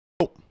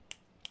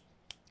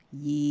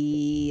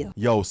Yeah.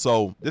 Yo,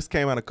 so this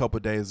came out a couple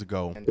days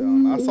ago,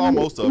 and I saw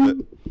most of it.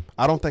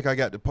 I don't think I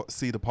got to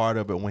see the part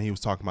of it when he was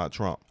talking about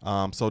Trump.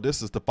 So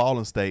this is the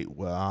Fallen State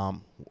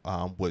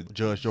with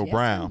Judge Joe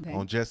Brown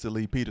on Jesse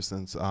Lee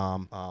Peterson's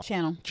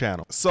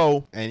channel.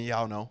 So, and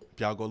y'all know, if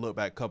y'all go look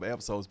back a couple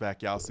episodes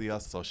back, y'all see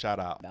us. So shout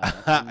out.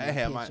 I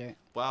had my.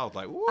 Well, I was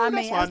like, ooh,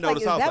 that's what I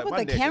noticed. Is that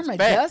what the camera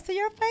does to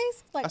your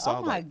face? Like,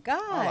 oh my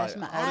gosh,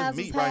 my eyes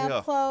was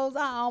half closed.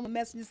 I almost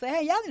messaged and say,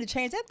 hey, y'all need to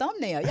change that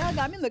thumbnail. Y'all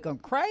got me looking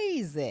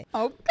crazy.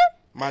 Okay.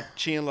 My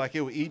chin like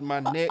it was eating my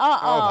neck. I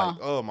was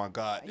like, oh my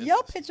God.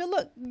 Your picture,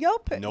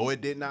 No,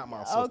 it did not,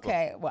 my sister.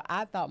 Okay, well,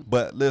 I thought.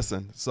 But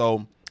listen,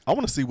 so I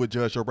want to see what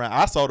Judge Joe Brown.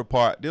 I saw the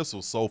part. This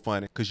was so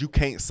funny because you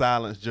can't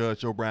silence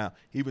Judge Joe Brown.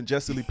 Even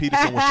Jesse Lee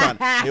Peterson was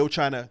they were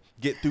trying to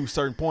get through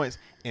certain points,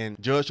 and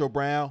Judge Joe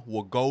Brown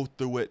will go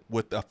through it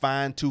with a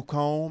fine-tooth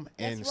comb,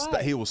 and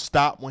he will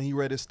stop when he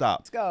ready to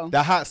stop. Let's go.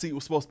 The hot seat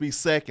was supposed to be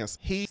seconds.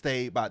 He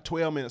stayed about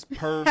 12 minutes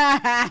per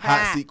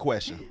hot seat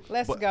question.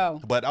 Let's go.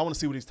 But I want to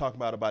see what he's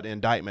talking about the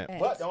indictment.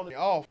 But the only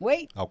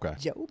wait. Okay.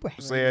 Joe Brown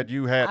said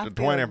you had the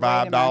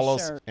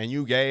 $25 and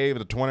you gave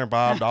the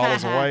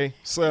 $25 away.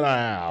 Sit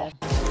down.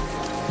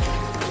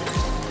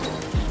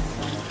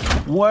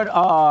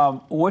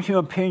 What's your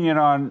opinion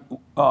on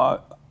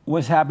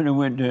what's happening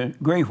with the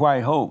Great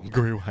White Hope,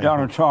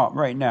 Donald Trump,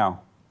 right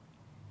now?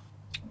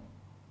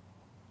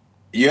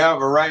 You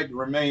have a right to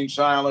remain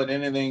silent.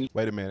 Anything.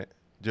 Wait a minute.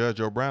 Judge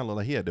Joe Brown looked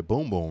like he had the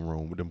boom boom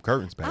room with them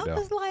curtains back there. I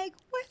was like,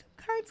 where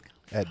the curtains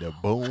go? At the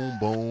boom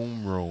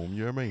boom room.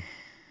 You hear me?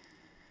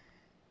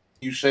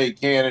 You say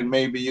can and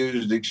may be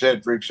used, et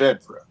cetera, et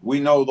cetera.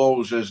 We know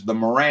those as the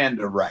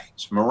Miranda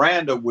rights.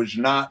 Miranda was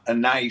not a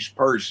nice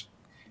person,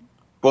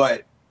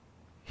 but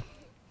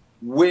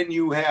when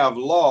you have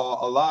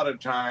law, a lot of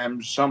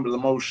times some of the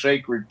most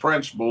sacred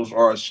principles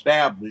are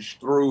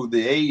established through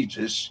the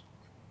aegis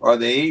or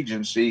the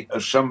agency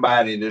of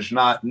somebody that's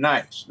not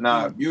nice.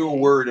 Now, if you're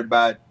worried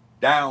about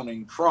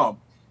downing Trump,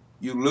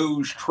 you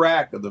lose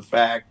track of the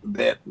fact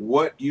that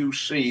what you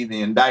see,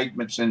 the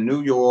indictments in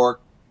New York,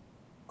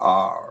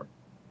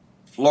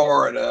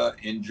 Florida,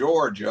 and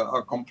Georgia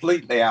are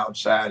completely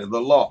outside of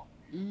the law.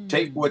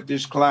 Take what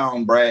this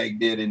clown Bragg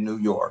did in New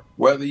York.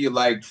 Whether you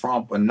like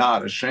Trump or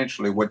not,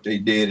 essentially what they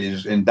did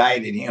is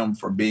indicted him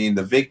for being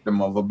the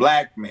victim of a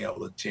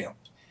blackmail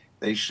attempt.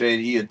 They said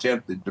he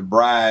attempted to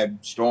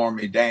bribe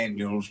Stormy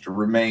Daniels to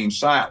remain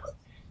silent.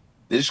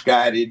 This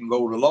guy didn't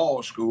go to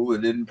law school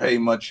and didn't pay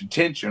much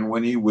attention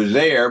when he was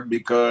there,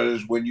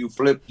 because when you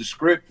flip the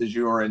script as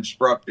you were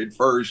instructed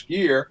first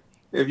year,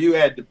 if you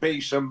had to pay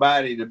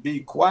somebody to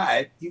be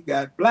quiet, you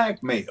got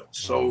blackmailed.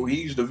 So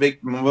he's the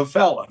victim of a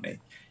felony.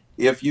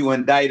 If you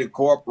indict a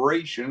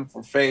corporation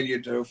for failure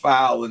to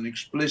file an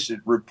explicit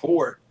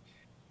report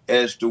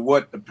as to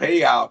what the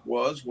payout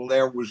was, well,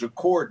 there was a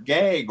court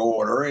gag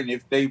order, and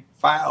if they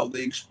filed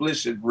the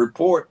explicit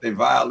report, they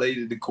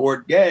violated the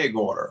court gag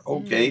order.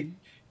 Okay,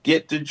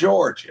 get to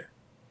Georgia.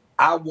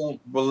 I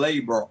won't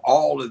belabor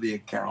all of the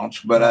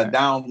accounts, but I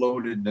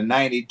downloaded the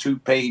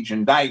 92-page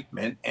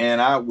indictment, and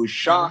I was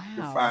shocked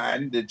to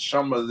find that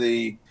some of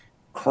the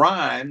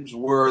crimes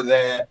were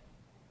that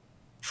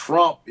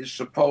Trump is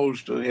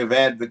supposed to have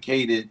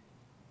advocated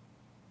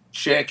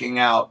checking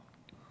out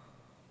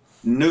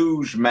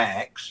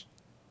Newsmax,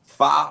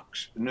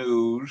 Fox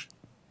News,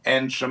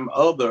 and some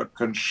other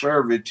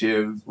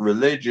conservative,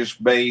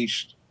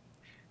 religious-based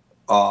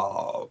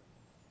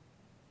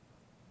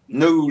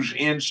news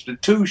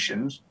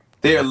institutions.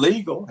 They're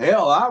legal.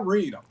 Hell, I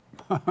read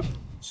them.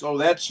 So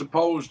that's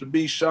supposed to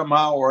be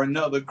somehow or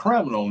another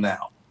criminal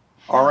now.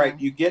 All right,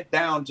 you get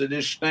down to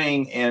this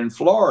thing in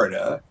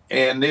Florida,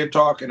 and they're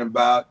talking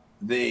about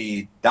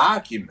the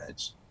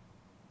documents.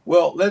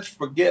 Well, let's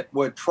forget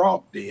what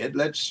Trump did.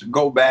 Let's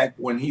go back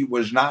when he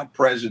was not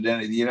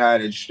president of the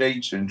United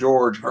States and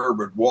George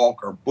Herbert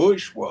Walker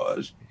Bush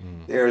was.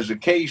 There's a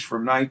case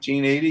from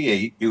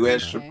 1988,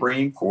 U.S.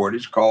 Supreme Court.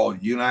 It's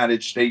called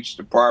United States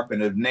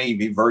Department of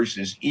Navy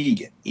versus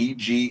Egan,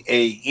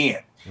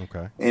 E-G-A-N.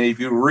 Okay. And if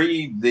you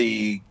read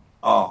the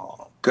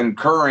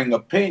concurring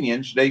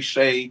opinions, they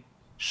say,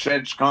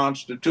 since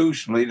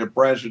constitutionally the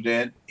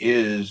president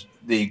is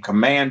the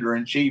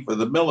commander-in-chief of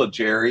the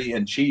military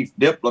and chief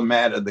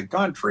diplomat of the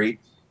country,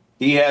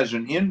 he has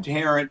an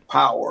inherent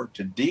power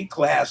to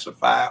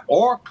declassify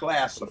or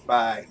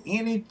classify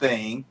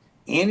anything,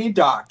 any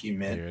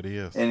document,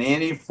 in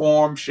any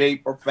form,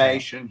 shape, or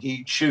fashion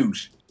he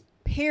chooses.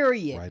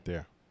 Period. Right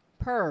there.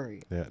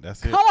 Period. Yeah,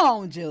 that's it. Come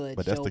on, Judge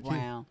But that's Joe the key.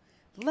 Brown.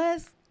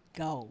 Let's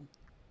go.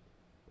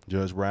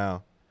 Judge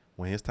Brown,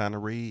 when it's time to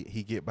read,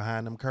 he get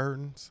behind them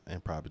curtains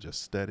and probably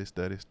just study. You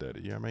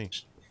know what I mean?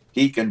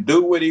 He can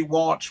do what he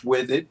wants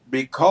with it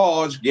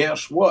because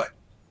guess what?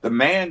 The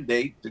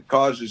mandate that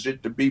causes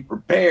it to be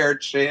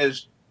prepared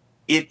says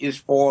it is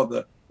for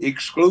the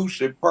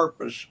exclusive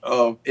purpose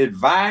of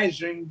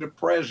advising the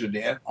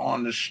president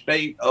on the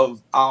state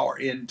of our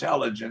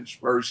intelligence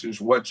versus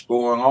what's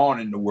going on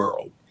in the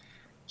world.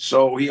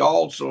 So he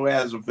also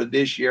has a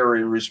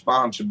fiduciary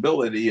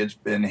responsibility, it's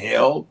been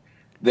held,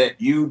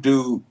 that you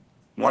do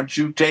Once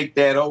you take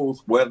that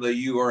oath, whether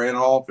you are in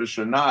office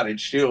or not, it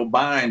still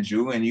binds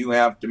you, and you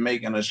have to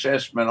make an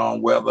assessment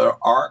on whether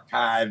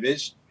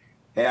archivists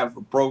have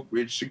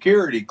appropriate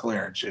security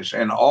clearances.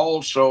 And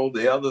also,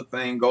 the other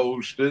thing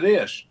goes to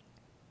this.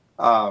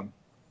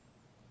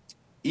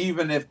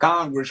 Even if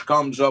Congress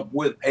comes up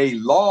with a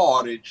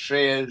law that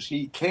says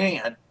he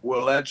can't,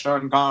 well, that's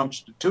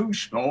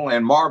unconstitutional.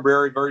 And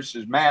Marbury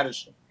versus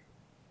Madison,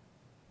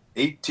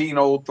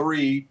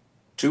 1803,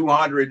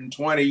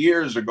 220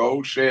 years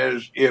ago,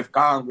 says if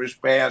Congress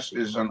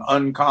passes an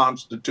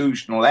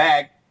unconstitutional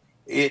act,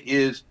 it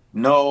is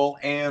null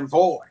and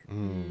void.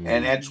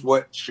 And that's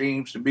what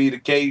seems to be the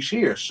case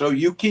here. So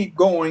you keep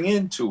going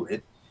into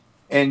it,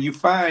 and you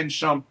find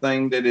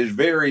something that is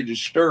very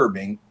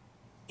disturbing.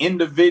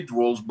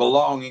 Individuals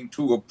belonging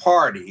to a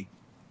party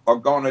are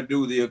going to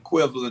do the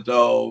equivalent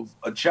of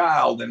a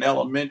child in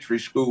elementary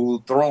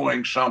school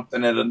throwing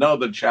something at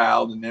another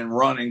child and then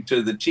running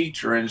to the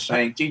teacher and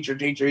saying, teacher,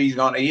 he's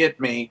going to hit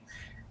me.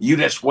 You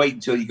just wait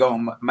until you go,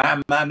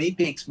 my mommy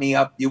picks me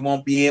up. You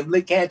won't be able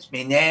to catch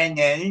me. Nah,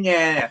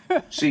 nah,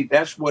 nah. See,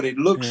 that's what it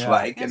looks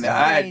like. And the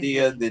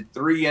idea that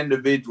three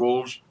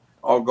individuals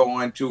are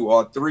going to,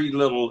 or three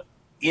little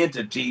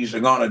entities are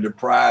going to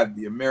deprive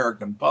the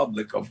American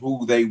public of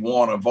who they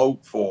want to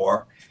vote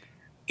for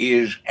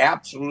is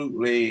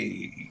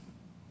absolutely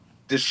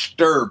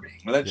disturbing.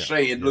 Let's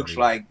say it looks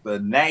like the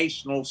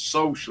National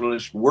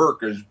Socialist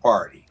Workers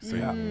Party.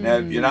 Now,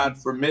 if you're not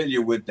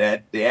familiar with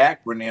that, the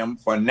acronym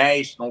for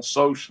National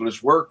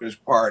Socialist Workers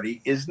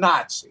Party is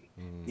Nazi.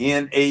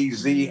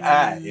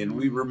 N-A-Z-I. And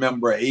we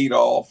remember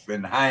Adolf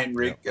and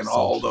Heinrich and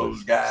all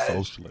those guys.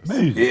 Socialist.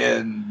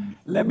 And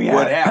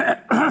what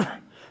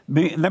happened?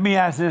 Let me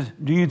ask this.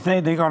 Do you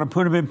think they're going to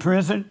put him in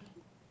prison?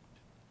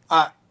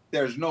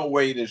 There's no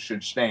way this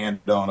should stand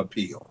on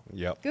appeal.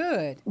 Yep.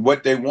 Good.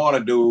 What they want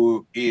to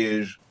do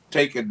is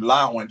take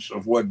allowance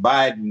of what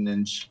Biden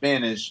and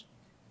Stennis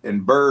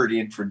and Byrd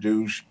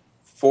introduced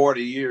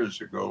 40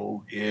 years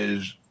ago,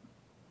 is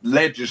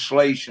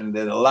legislation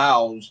that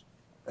allows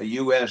a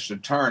U.S.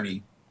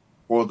 attorney,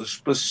 for the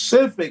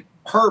specific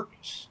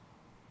purpose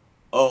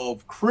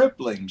of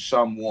crippling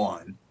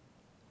someone,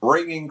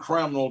 bringing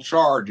criminal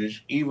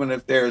charges, even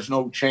if there's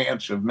no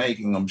chance of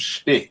making them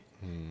stick.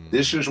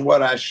 This is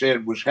what I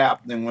said was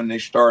happening when they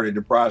started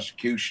the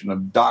prosecution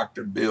of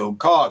Dr. Bill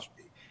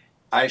Cosby.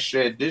 I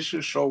said, this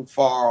is so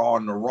far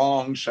on the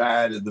wrong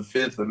side of the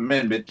Fifth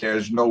Amendment,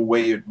 there's no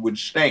way it would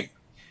stand.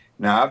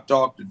 Now, I've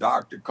talked to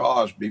Dr.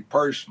 Cosby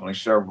personally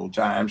several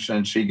times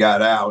since he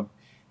got out,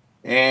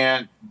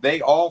 and they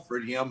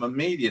offered him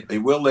immediately,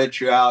 we'll let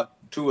you out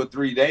 2 or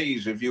 3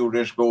 days if you'll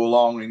just go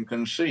along and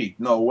concede.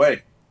 No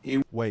way.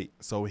 Wait,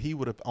 so he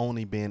would have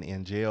only been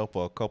in jail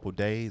for a couple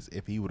days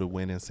if he would have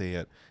went and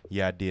said,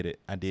 yeah, I did it.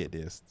 I did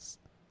this.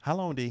 How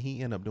long did he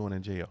end up doing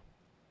in jail?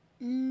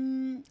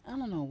 I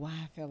don't know why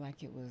I feel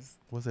like it was.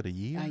 Was it a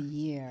year? A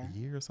year. A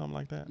year or something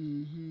like that?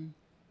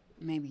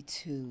 Maybe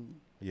 2.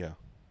 Yeah.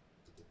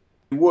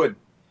 You would.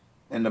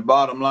 And the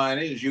bottom line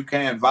is you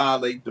can't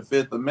violate the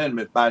Fifth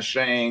Amendment by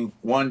saying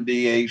one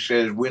DA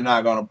says we're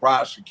not going to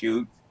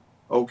prosecute.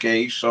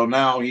 Okay, so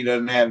now he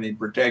doesn't have any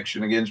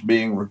protection against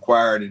being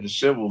required in a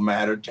civil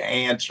matter to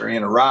answer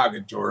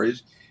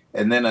interrogatories.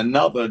 And then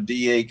another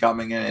DA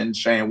coming in and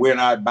saying, we're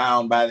not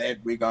bound by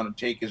that. We're going to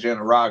take his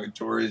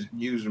interrogatories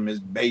and use them as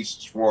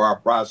basis for our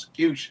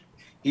prosecution.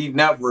 He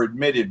never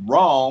admitted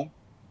wrong.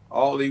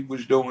 All he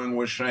was doing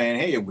was saying,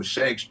 hey, it was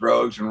sex,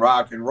 drugs, and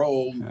rock and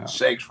roll,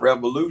 sex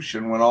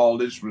revolution. When all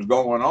this was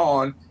going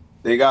on,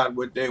 they got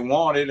what they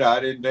wanted.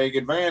 I didn't take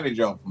advantage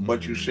of them.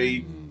 But you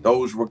see,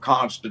 those were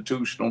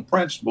constitutional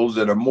principles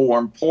that are more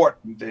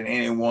important than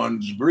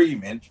anyone's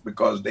grievance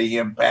because they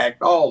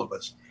impact all of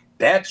us.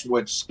 That's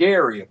what's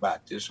scary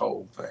about this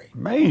whole thing.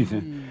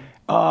 Amazing.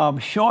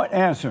 Short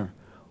answer.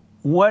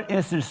 What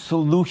is the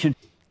solution?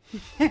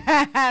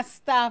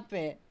 Stop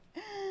it.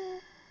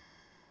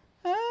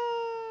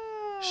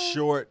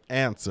 Short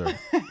answer.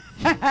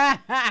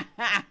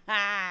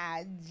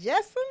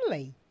 Just a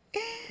Lee.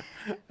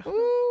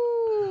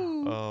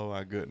 Ooh. Oh,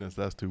 my goodness.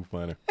 That's too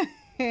funny.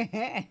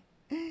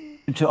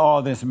 To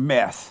all this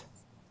mess.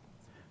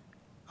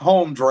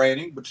 Home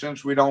training, but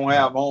since we don't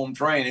have home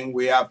training,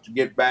 we have to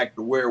get back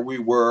to where we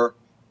were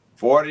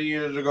 40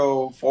 years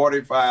ago,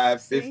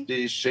 45,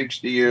 50,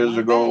 60 years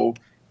ago,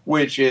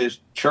 which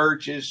is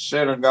churches,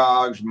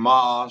 synagogues,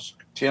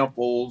 mosques,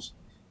 temples,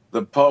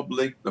 the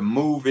public, the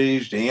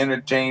movies, the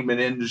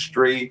entertainment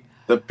industry.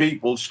 The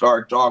people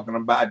start talking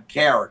about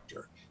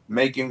character,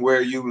 making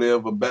where you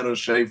live a better,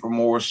 safer,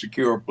 more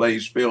secure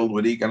place filled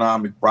with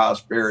economic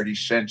prosperity,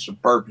 sense of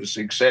purpose,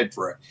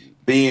 etc.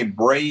 Being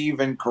brave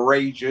and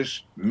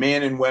courageous,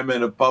 men and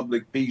women of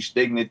public peace,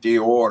 dignity,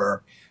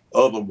 order,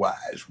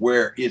 otherwise,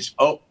 where it's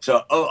up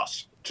to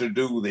us to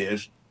do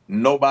this.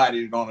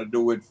 Nobody's going to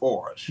do it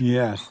for us.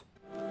 Yes.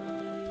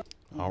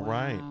 All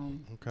right.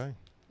 Okay.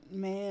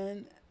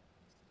 Man,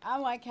 I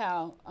like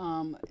how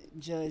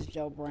Judge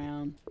Joe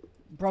Brown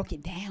broke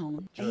it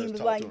down. And he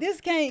was like,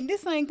 this ain't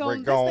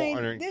going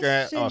to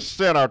get a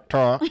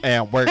senator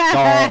and we're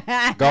going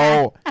to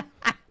go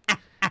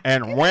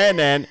And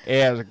winning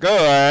is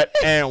good.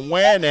 And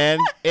winning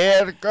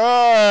is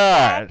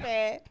good.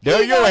 Do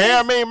you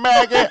hear me,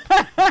 Maggie?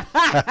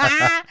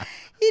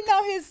 He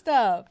know his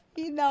stuff.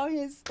 He know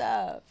his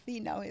stuff. He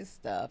know his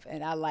stuff.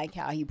 And I like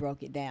how he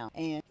broke it down.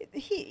 And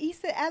he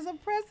said, as a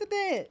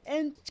president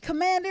and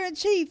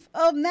commander-in-chief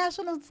of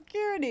national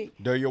security.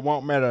 Do you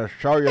want me to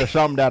show you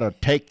something that'll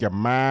take your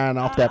mind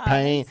off that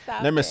pain?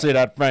 Let me see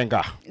that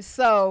finger.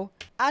 So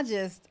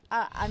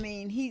I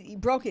mean, he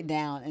broke it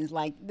down and it's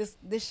like, this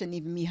shouldn't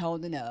even be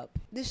holding up.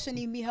 This shouldn't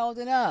even be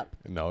holding up.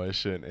 No, it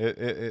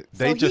shouldn't.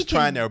 They just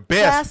trying their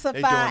best. They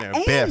doing their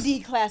best.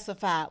 And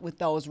declassify with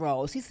those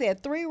roles. He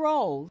said 3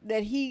 roles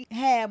that he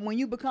had when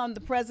you become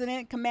the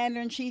president,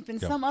 commander-in-chief,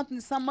 and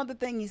some other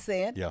thing he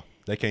said. Yeah.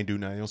 They can't do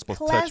nothing. You're supposed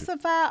to touch it.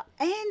 Classify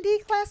and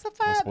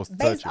declassify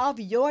based off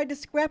your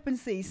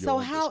discrepancy. So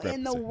how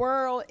in the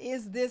world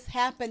is this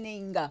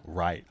happening?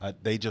 Right.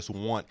 They just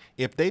want,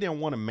 if they didn't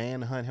want to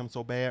manhunt him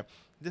so bad,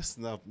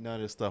 none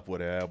of this stuff would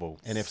have ever.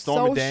 And if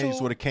Stormy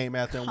Daniels would have came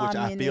after him, which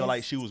I feel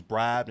like she was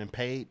bribed and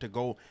paid to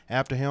go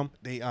after him,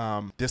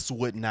 this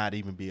would not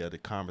even be a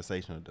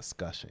conversation or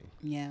discussion.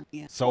 Yeah.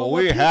 So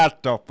we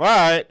have to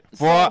fight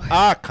for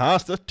our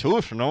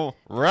constitutional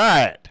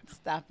right.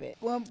 Stop it.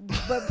 Well,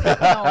 but people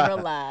don't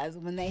realize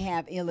when they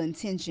have ill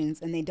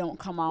intentions and they don't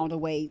come all the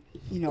way,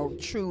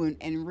 true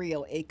and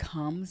real, it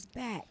comes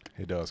back.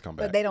 It does come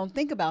back. But they don't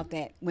think about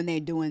that when they're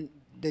doing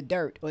the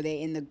dirt or they're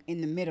in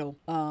the middle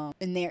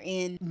and they're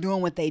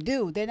doing what they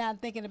do. They're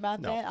not thinking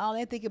about that. All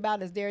they think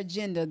about is their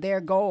agenda,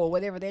 their goal,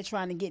 whatever they're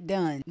trying to get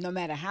done. No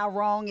matter how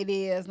wrong it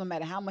is, no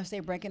matter how much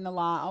they're breaking the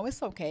law,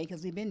 it's okay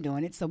because we've been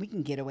doing it so we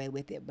can get away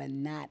with it, but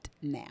not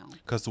now.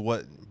 Because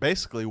what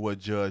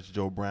Judge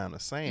Joe Brown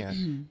is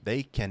saying,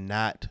 they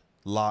cannot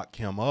lock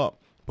him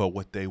up. But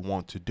what they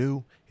want to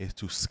do is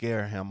to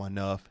scare him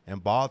enough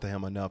and bother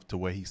him enough to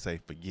where he say,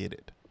 forget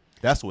it.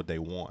 That's what they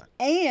want.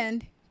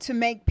 And to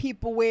make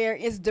people where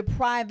it's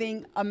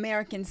depriving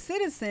American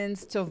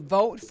citizens to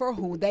vote for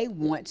who they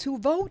want to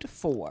vote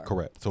for.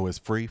 Correct. So it's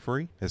free?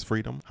 It's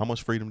freedom? How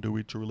much freedom do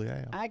we truly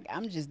have?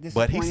 I'm just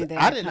disappointed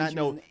that I did not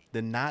know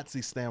the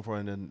Nazis stand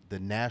for the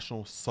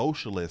National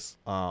Socialist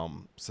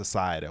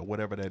Society or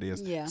whatever that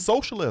is. Yeah.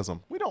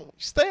 Socialism. We don't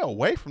stay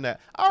away from that.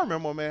 I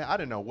remember, man, I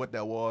didn't know what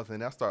that was,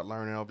 and I started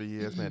learning over the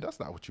years, man, that's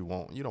not what you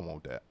want. You don't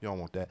want that. You don't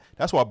want that.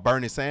 That's why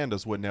Bernie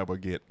Sanders would never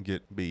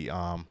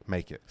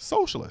make it.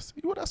 Socialist.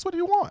 That's what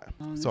you want.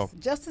 So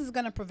justice is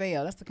going to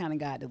prevail. That's the kind of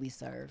God that we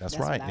serve. That's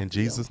right. In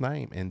Jesus'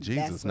 name. In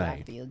Jesus' name.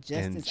 I feel.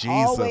 Justice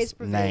always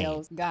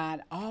prevails.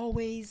 God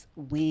always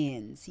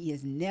wins. He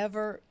has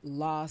never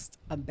lost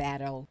a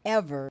battle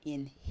ever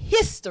in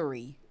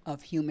history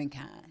of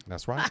humankind.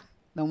 That's right.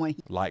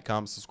 Like,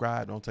 comment,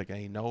 subscribe. Don't take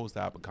any notes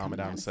out, but comment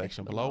down in the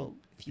section below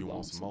if you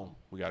want some more.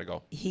 We got to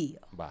go. Here.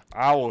 Bye.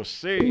 I will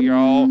see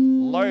y'all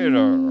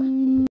later.